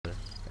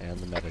and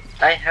the medic.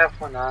 I have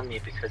one on me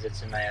because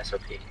it's in my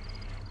SOP.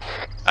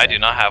 I do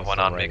not have one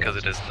That's on the me right because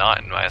it answer. is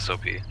not in my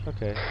SOP.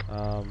 Okay,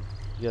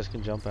 you guys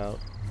can jump out.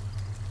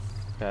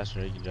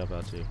 Passenger, you can jump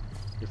out too.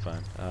 You're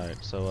fine. Alright,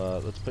 so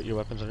let's put your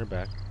weapons on your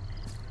back.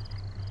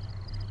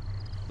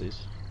 Please.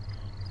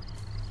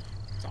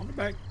 It's on the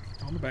back.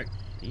 It's on the back.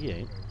 He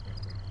ain't.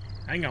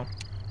 Hang on.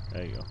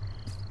 There you go.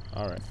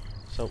 Alright,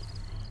 so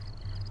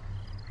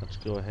let's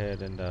go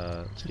ahead and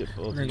let's get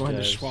both We're of you going to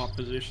guys. swap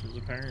positions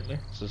apparently.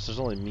 Since there's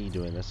only me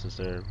doing this, since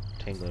they're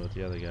tangling with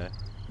the other guy,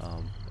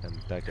 and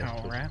that guy's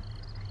twitching. Alright.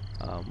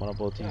 Why don't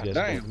both of you guys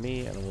go with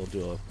me, and we'll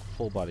do a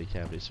full body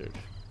cavity search.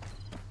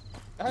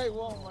 Hey,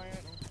 whoa,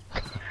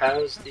 man.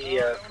 How's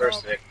the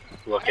first Vic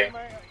looking?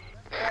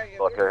 Hey,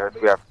 Okay,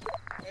 we have.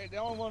 Hey, the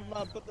only one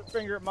that put their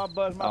finger at my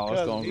butt is my Oh, it's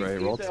cousin. going great.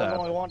 He Roll said tap.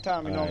 only one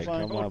time, you know Alright, what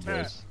I'm come on,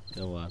 saying? boys.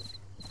 Come on.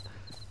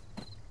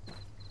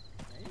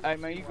 Hey,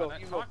 man, you go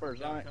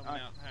first.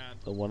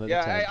 The one at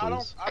Yeah, a time, hey,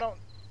 please. I don't.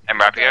 And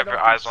Rap, you I have your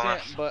don't eyes on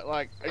consent, us? But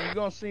like, are you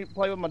gonna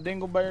play with my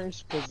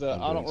dingleberries? Cause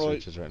I'm I don't doing really.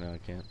 searches right now. I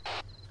can't.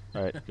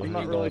 All right, go I'm ahead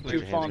not and really put too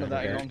your hands fond of behind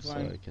that, you your know back what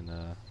I'm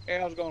so I can Hey,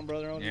 how's it going,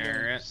 brother? How's it going?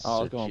 Yeah, Oh, it's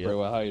search going you pretty up.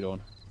 well. How you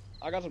doing?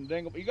 I got some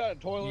dingle. You got a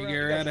toilet? You around?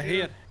 get got right a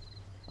shooter?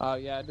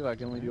 ahead. Yeah, I do. I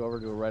can lead you over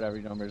to a right after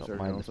you know me to Don't search.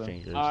 mind You know the what I'm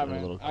saying? fingers. All right, They're a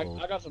man. little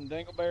cold. I got some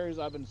dingleberries.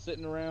 I've been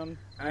sitting around. You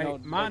Hey, know,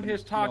 mind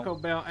his you Taco know.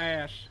 Bell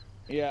ass.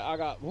 Yeah, I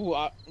got. Ooh,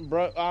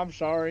 bro, I'm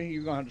sorry.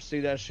 You're gonna have to see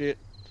that shit.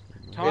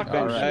 Taco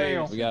been All right.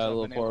 Shell. We got a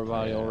little Since I've been porta able to-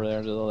 potty over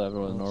there to the left,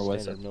 Well,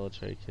 northwest. standard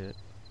military kit.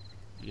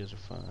 You guys are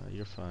fine.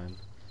 You're fine.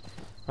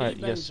 All right,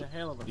 you guys. a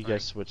hell of a You thing.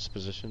 guys switch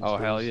positions. Oh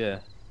hell please. yeah!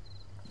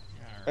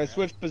 Hey,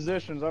 switch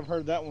positions. I've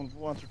heard that one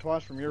once or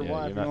twice from your Yeah,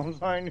 wife. You you're know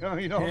what I'm saying?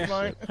 You know what I'm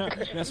saying?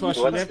 That's why she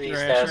What's left the your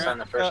status ass, on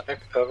right? the first Vic?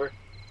 Over.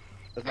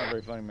 That's not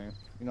very funny, man.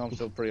 You know I'm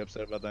still pretty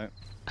upset about that.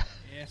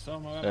 Yeah, so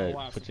my All right,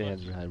 wife. put your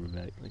hands behind your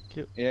back. Thank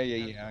you.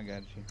 Yeah, I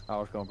got you.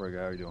 Oh, it's going pretty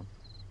good. How you doing?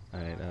 All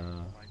right,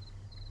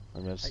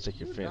 I'm gonna stick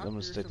your finger. I'm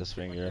gonna stick this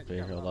finger up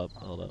here. Hold up,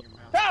 hold up.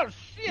 Oh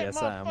shit, Yes,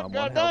 I am. I'm motherfucker, one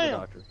hell of a goddamn.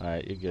 doctor. All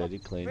right, you're good. You're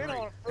clean. Been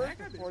on it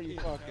first before you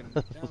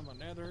fucking.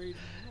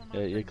 Yeah,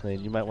 you're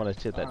clean. You might want to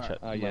hit that Alright. check.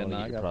 Oh You yeah, might no,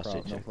 want I to get got your a prostate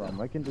problem. No checked.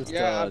 problem. I can just,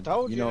 Yeah, I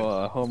told you you. know,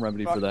 a home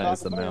remedy for Fucking that is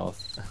the Taco Bell.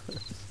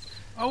 mouth.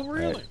 Oh,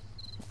 really?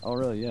 Oh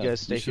really? Yeah. You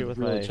guys stay should here with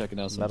really my check it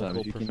out sometime.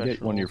 medical If you can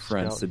get one of your professional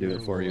friends to scout do here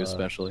it for you, will,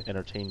 especially.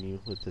 entertain you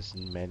with this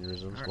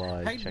mannerisms while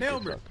I Hey, check your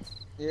Delbert. truck.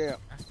 Yeah,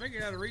 I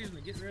figured out a reason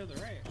to get rid of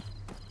the rash.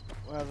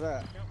 how's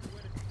that? Help me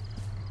with it.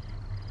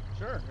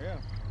 Sure, yeah.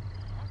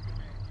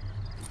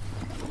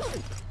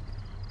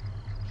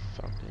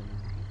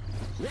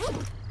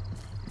 Fucking.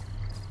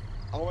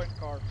 I'll wait in the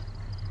car.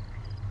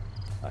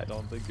 I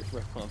don't think your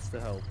friend wants to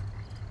help.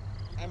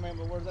 Hey man,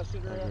 but where's that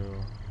shit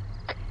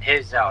at?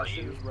 Hey Zal,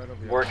 She you was right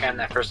over here. work on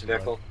that first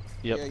vehicle?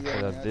 Yep. Yeah,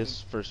 yeah, yeah,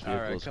 this first vehicle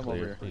Alright, is come over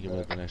clear. here. You can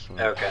move the next one.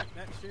 Okay.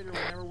 That shitter will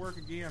never work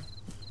again.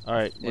 All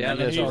right. When Yeah, you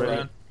that's guys are all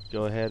ready, right.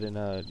 go ahead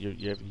and you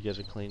guys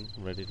are clean,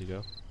 ready to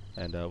go,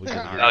 and we can.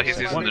 Yeah, No, he's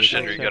Yeah, using the yeah,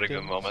 shitter. You yeah. got a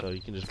good moment. So you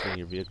can just bring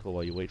your vehicle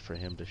while you wait for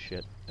him to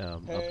shit.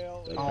 Hell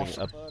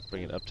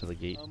Bring it up to the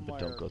gate, but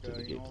don't go through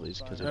the gate, please,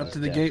 because Up to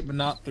the gate, but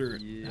not through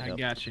it. Yeah. I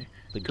got you.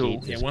 The Cool.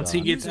 gate Yeah, is once he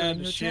gone. gets out of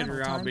the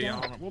shitter, I'll be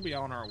on. We'll be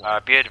on our way.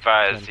 Be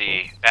advised,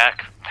 the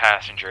back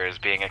passenger is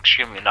being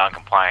extremely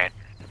non-compliant.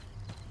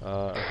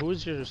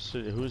 Who's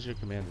your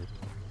commander?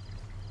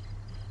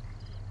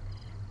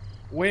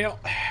 Well,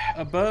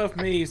 above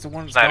me is the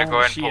one that's Snyder, going go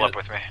ahead to and pull up shit,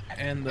 with me.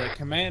 and the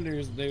commander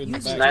is the dude in the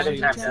back Snyder,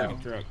 seat of the tap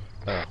fucking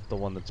truck. The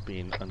one that's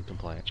being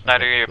uncompliant.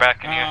 Snyder, Okay, you're good.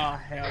 back in here. Ah,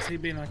 hell, is he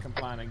being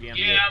uncompliant again?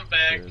 I'm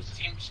back. Cheers.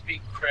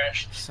 TeamSpeak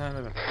crashed. Son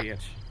of a bitch.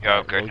 Yo,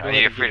 Alright, good. well, go Are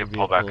ahead you and free get to your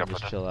pull back vehicle up and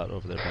with just us? chill out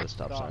over there by the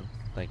stop Stop. sign.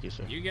 Thank you,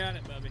 sir. You got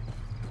it, Bubby.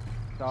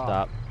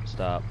 Stop.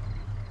 Stop.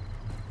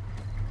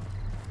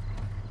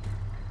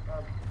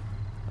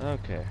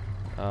 Okay.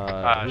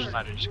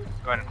 Snyder, just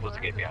go ahead and close the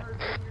gate behind.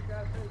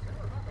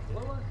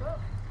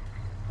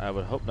 I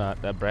would hope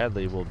not. That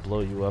Bradley will blow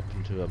you up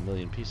into a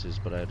million pieces,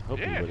 but I'd hope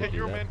he wouldn't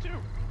do that.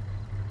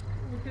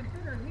 Well,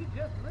 considering he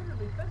just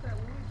literally said that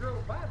when we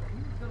drove by that he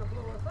was gonna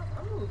blow us up,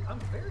 I'm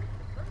very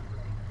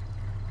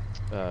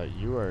concerned.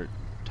 You are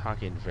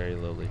talking very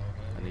lowly.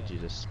 I need you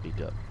to speak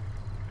up.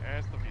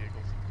 That's the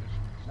vehicle's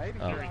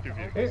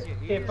condition.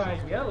 Oh. If I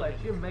yell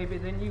at you, maybe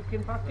then you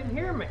can fucking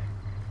hear me.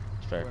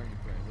 It's fair.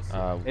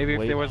 Maybe if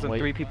wait, there wasn't wait,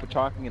 3 people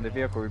talking in the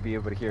vehicle, we'd be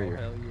able to hear you.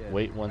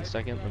 Wait 1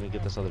 second. Let me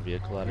get this other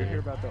vehicle out of here.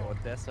 about the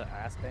Odessa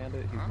ass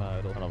bandit? He's my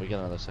idol. Hold on, we got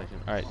another second.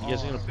 All right, you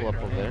guys are gonna pull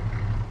up over there.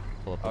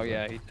 Pull up. Oh over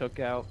yeah, there. he took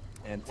out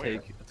and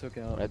took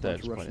out Right a there, bunch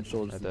it's of Russian pointed.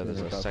 soldiers. Right there, and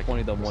there's a about second.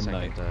 20 of them the one second,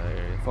 night.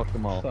 area. Fuck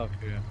them all. Fuck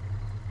yeah.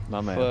 My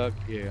man. Fuck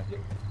yeah.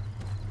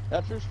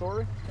 That's your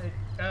story?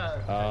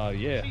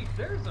 Yeah. Chief,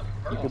 there's a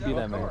You could be car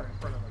that man. in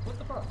front of us. What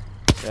the fuck?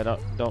 Yeah,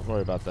 don't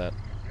worry about that.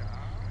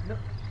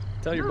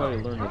 Tell your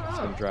buddy to learn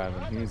some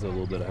driving. He needs a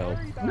little bit of help.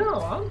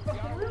 No, I'm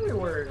fucking really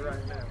worried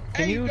right now.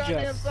 Can you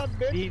goddamn just son of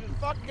a bitch, be you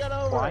fuck get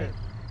over quiet? it.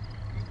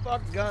 You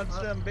fuck gun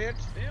son bitch.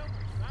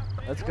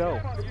 Let's go.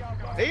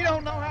 He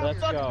don't know how Let's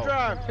to fucking go.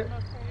 drive.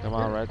 Come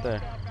on, right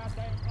there.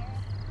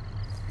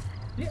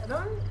 Yeah,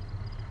 no,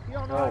 You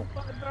don't know how to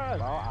fucking drive.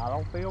 Well, I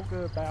don't feel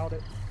good about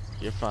it.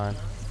 You're fine.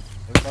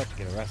 We're about to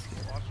get arrested.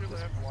 Watch your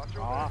left, watch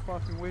your Oh, I left.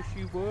 fucking wish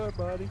you would,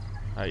 buddy.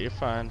 Alright, you're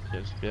fine.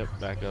 Just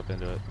back up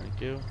into it.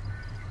 Thank you.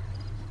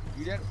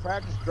 You didn't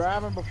practice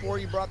driving before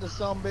you brought this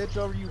bitch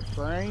over, you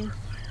train?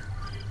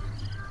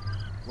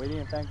 We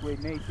didn't think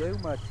we'd need too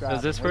much driving.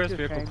 Is this We first just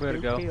vehicle came clear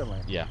to through go?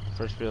 killing. Yeah,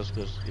 first feels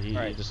because he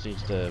Alright. just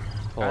needs to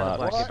pull Alright, out.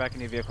 Black, get back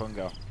in your vehicle and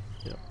go.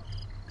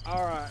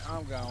 Alright,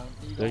 I'm going.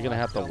 They're gonna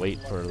have to wait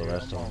for the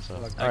rest of them. So,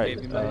 I alright,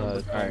 gave you my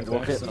number. Alright,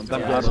 we'll get them guys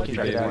guys can can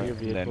get check out out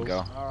of your and then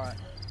go. vehicles. Alright.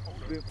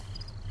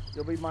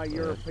 You'll be my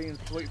European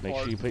sweetheart. Make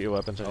sure you put your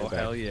weapons on Oh, your back.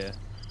 hell yeah.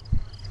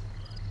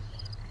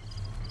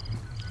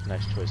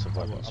 Nice choice of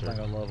I weapons, think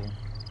sir. I love him.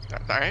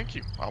 Thank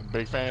you. I'm a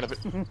big fan of it.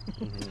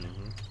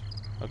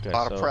 Okay, A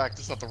lot so of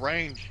practice at the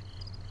range.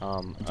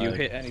 Do you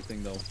hit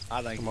anything though?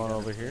 I think. come on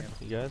over here,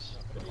 you guys.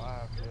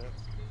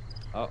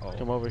 Uh oh.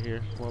 Come over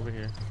here. Come over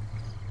here.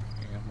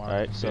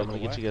 Alright, so I'm gonna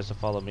get you guys to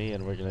follow me,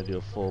 and we're gonna do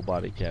a full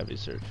body cavity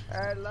search.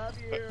 I love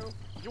you.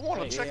 You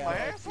want to check my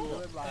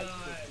asshole?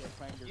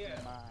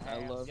 I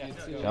love you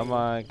too. Come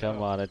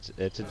on,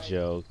 it's a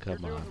joke. Come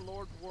You're on. doing the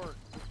Lord's work.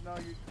 Just know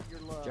you're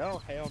loved.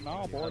 Joe, hell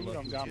no, boy, you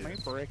done got me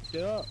bricked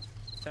up.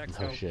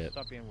 Oh shit.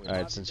 Stop being weird.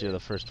 Alright, since you're the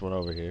first one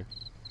over here.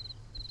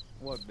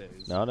 What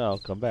base? No,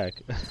 come back.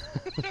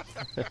 You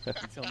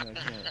tell me I can't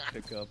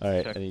pick up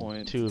Alright, I checkpoint.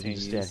 need two of you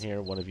to stand detainees.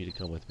 here, one of you to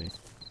come with me.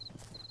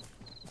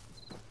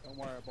 Don't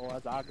worry,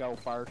 boys, I'll go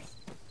first.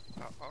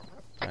 Alright,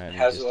 I need you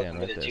How's to it stand looking right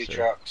with the there, two sir.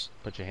 trucks?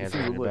 Put your hands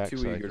He's a behind your little back too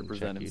so I eager to can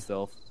present check you.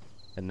 himself.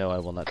 And no, I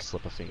will not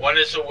slip a finger. One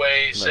is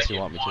away, Unless you second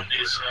want me to. one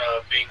is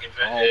being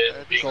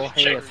Oh, being go ahead,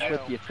 checked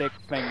slip out. your thick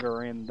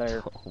finger in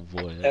there. Oh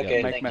boy,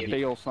 Okay, Make thank me you.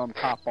 feel some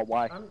type of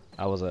way.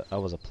 I was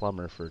a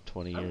plumber for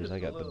 20 I'm years. just I a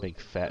got the little big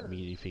fat concerned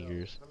meaty because,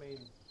 fingers. I mean,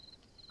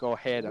 Go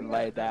ahead we and haven't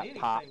lay done that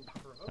pipe. anything to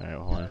provoke Alright, you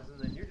hold on. guys, and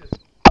then you're just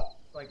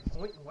like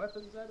pointing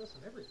weapons at us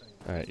and everything.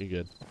 Alright, you're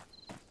good.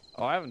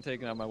 Oh, I haven't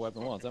taken out my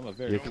weapon once. I'm a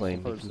very You're peaceful clean.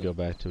 You person. can go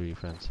back to your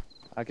friends.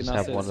 I Just cannot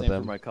have say one the of same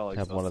them- for my colleagues.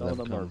 Have though. one of Some them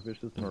of them are come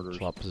vicious and murderers.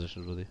 swap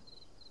positions with you.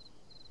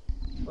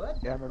 What?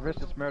 Yeah, I'm a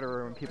vicious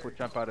murderer when people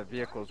jump out of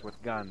vehicles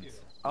with guns.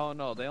 Oh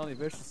no, they only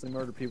viciously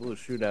murder people who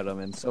shoot at them,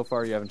 and so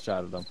far you haven't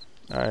shot at them.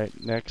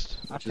 Alright, next.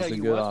 I Which tell is a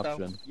you good what,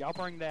 option. though, y'all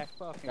bring that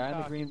fucking Guy in the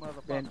cocky green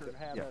motherfucker band- that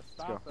had yeah, us let's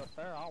stopped up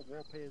there. I'll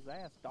whoop his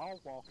ass, dog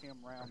walk him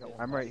around. here.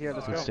 I'm right here,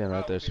 let's You go. stand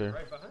right there, I'll be sir.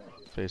 right behind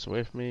you. Face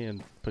away from me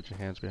and put your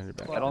hands behind your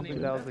back. I don't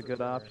think that was a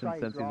good option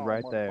Straight since he's draw,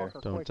 right there.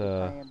 motherfucker, Don't quick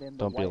as hand in the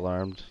don't be way.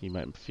 alarmed. You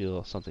might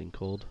feel something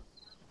cold.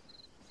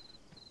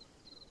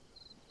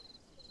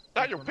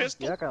 Not your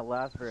pistol. You're not gonna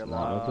last very Not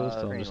long. my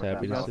pistol, I'm just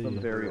happy to Got see some you.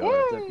 very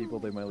upset people.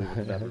 They might leave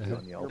a status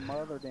on Your Yelp.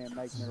 mother didn't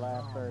make me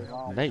last very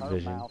long. Night Her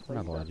vision. mouth We're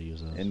not either. allowed to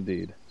use those.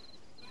 Indeed.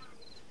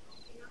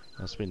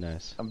 Must be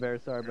nice. I'm very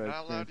sorry You're about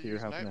not allowed experience to here.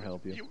 use How can I knife.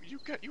 help you?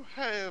 You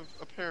have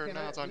a pair of Can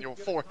I knives on at your least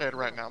get forehead a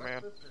right now,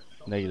 man.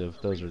 Negative.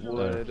 Those are.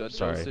 Would a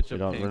sorry. dosage We of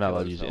don't. We're not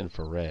allowed to painkillers use help?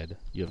 infrared.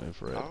 You have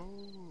infrared. Oh.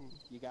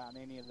 You got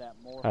any of that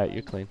more? Alright,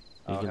 you're clean.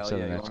 You Oh can hell send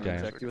yeah! the You next want me to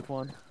guy. inject you with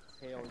one?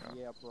 Hell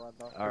yeah, brother.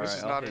 All This right,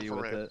 is I'll not hit you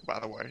with infrared, it. by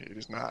the way. It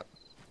is not.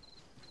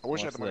 I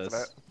wish I had Watch the money for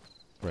this.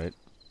 that. Right.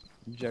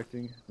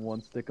 Injecting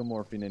one stick of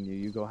morphine in you.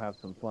 You go have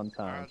some fun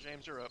time. Alright,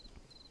 James, you're up.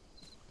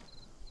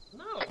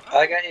 No.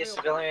 I got a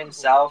civilian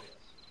south.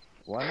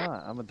 Why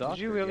not? I'm a doctor.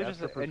 Did you really He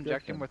asked just for a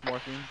inject him prescription.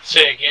 with morphine?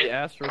 Say He again.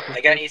 asked for a I got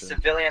a prescription.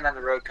 civilian on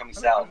the road coming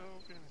south.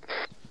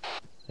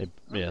 Hey,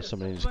 yeah,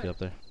 somebody needs to get up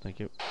there. Thank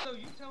you. So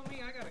you tell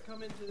me I gotta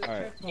come into this All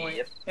right. checkpoint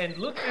Yep. and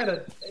look at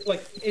a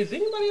like? Is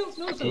anybody else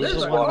noticing Who's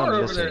there's the a one car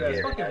I'm over there missing that's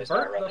here? fucking Guy's not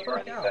burnt the running or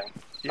fuck out? anything.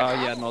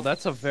 Yeah, no,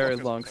 that's a very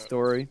long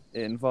story.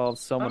 It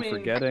involves someone mean-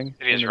 forgetting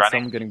It is and then running.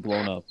 someone getting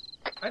blown up.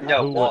 I No,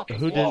 don't walk.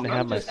 Who didn't I'm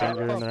have my just-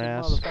 finger in their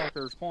ass?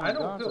 Motherfuckers pointing I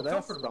don't guns feel at us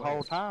comfortable the whole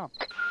with it. time.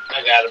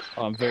 I got him.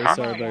 Oh, I'm very Huh?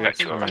 sorry about your Got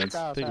you. experience.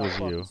 Guys think it have was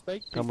fucking you.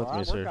 speak Come with people.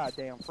 me, sir. We're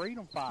goddamn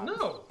freedom fighters.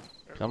 No.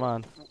 Come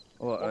on.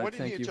 Well, Well, I what do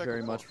you thank need you to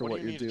very check much for? for What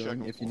what do you you're need to doing.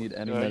 check If you for? need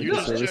any You medical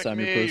just service, check I'm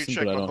your me, you person,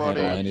 check but I my don't buddy,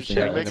 handle you anything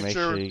check Checking else. to make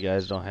sure- sure you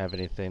guys don't have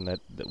anything that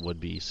would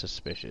be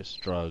suspicious.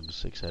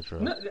 Drugs, etc.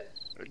 No,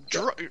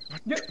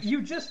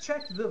 you just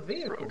checked the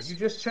vehicle. Drugs. You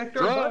just checked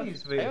our Drugs.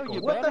 buddy's Hell, vehicle.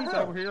 your What the buddy's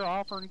hell? over here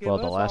offering to give Well,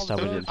 the us last all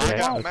time we the didn't drugs. check.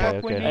 got Okay, Mac-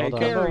 okay, we hold need on, to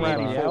hold carry on,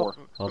 him hold on.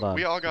 for. Hold on.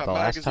 We all got The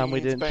last time we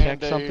magazines, didn't check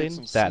Band-Aids, something,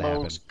 and that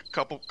smokes, happened.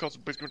 couple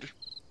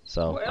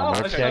So Well, I'm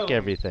gonna okay. check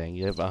everything.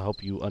 Yeah, I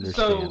hope you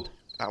understand.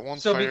 That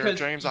one's So fair, because-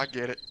 James. I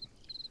get it.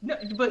 No,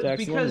 but Jackson, let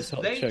me because just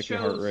help they check your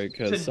heart rate,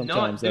 chose because to not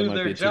sometimes that do might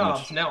their be too jobs.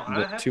 much, Now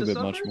I have too to bit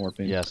suffer? much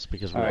morphine. Yes,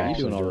 because we're Alright,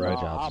 actually you're doing doing our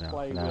alright. jobs I'll now,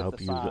 play and I with hope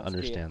the you size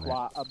understand kid that.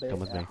 quite a bit Come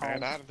with at me. home.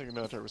 Man, I didn't think the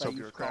military was They so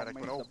used to call bureaucratic,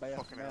 me but the oh, best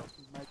fucking hell.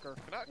 message maker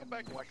Can I come in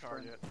back to my car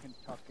Western yet?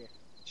 Kentucky.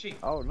 Chief.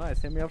 Oh,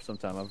 nice. Hit me up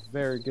sometime. I'm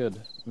very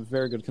good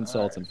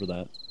consultant for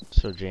that.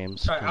 So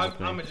James, All right,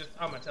 come with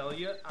I'm me. gonna tell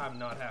you, I'm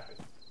not happy.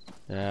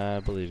 Yeah, I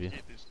believe you.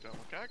 Get this done.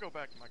 Can I go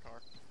back to my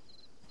car?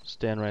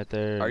 Stand right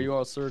there. Are and you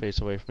all, sir? Face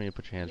away from me and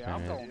put your hands Yeah,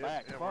 I'm behind your going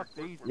head. back. Yeah, Fuck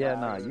we're- these Yeah,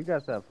 guys. nah, you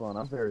guys have fun.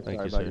 I'm very Thank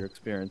sorry you, about sir. your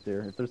experience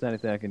here. If there's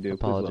anything I can do,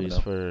 Apologies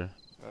please let me know.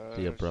 for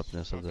the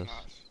abruptness of this.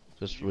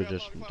 We're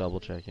just double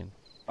checking.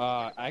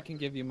 I can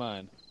give you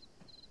mine.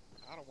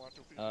 I don't want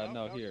to.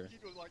 No, here.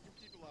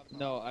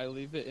 No, I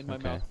leave it in my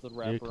Okay, mouth with the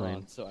you're wrapper clean.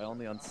 on, so I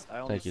only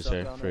Thank you, suck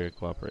sir, on for it. your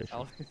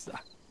cooperation.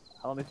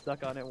 I'll only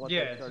suck on it once I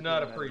Yeah, it's start not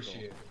doing medical.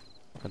 appreciated.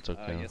 That's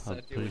okay. yes, I I do.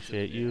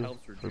 appreciate It you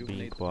helps for being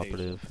rejuvenate the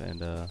cooperative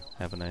and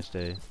have a nice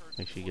day.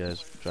 Make sure you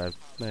guys drive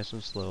nice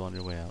and slow on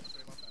your way out.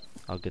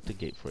 I'll get the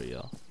gate for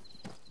y'all.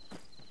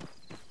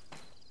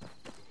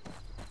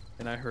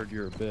 And I heard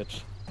you're a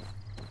bitch.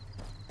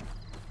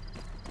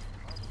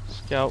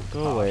 Scout,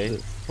 go away.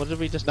 shit. What did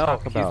we just No,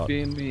 talk he's about?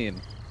 being mean.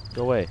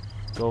 Go away.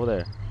 Go over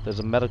there. There's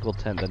a medical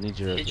tent that needs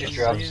your He just assistance.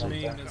 dropped Being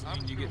something. mean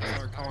doesn't mean you get to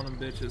start calling them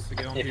bitches to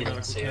get on If the you didn't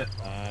medical see it.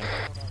 tent.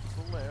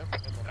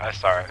 I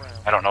saw it.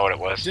 I don't know what it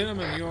was.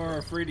 Gentlemen, you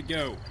are free to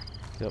go.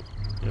 Yep,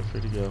 you're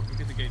free to go.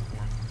 Look at the gate for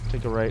him.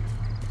 Take a right.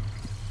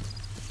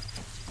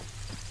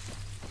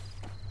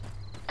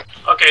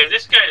 Okay,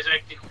 this guy is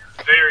acting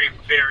very,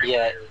 very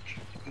Yeah.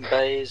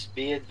 weird.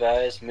 Be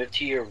advised, move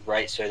to your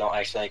right so I don't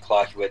accidentally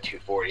clock you at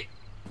 240.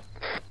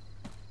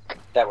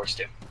 That works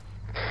too.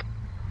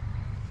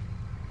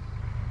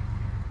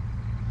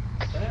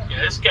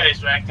 Yeah, this guy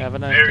is acting Have a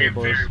nice very, day,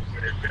 boys. very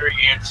weird, very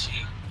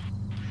antsy,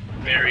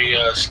 very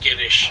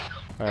skittish.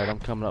 Alright, I'm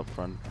coming up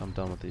front. I'm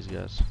done with these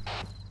guys.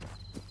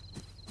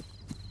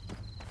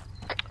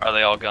 Are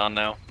they all gone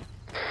now?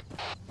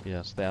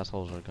 Yes, the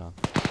assholes are gone.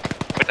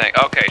 What thing?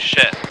 Okay,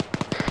 shit.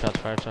 Shots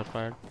fired, shots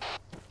fired.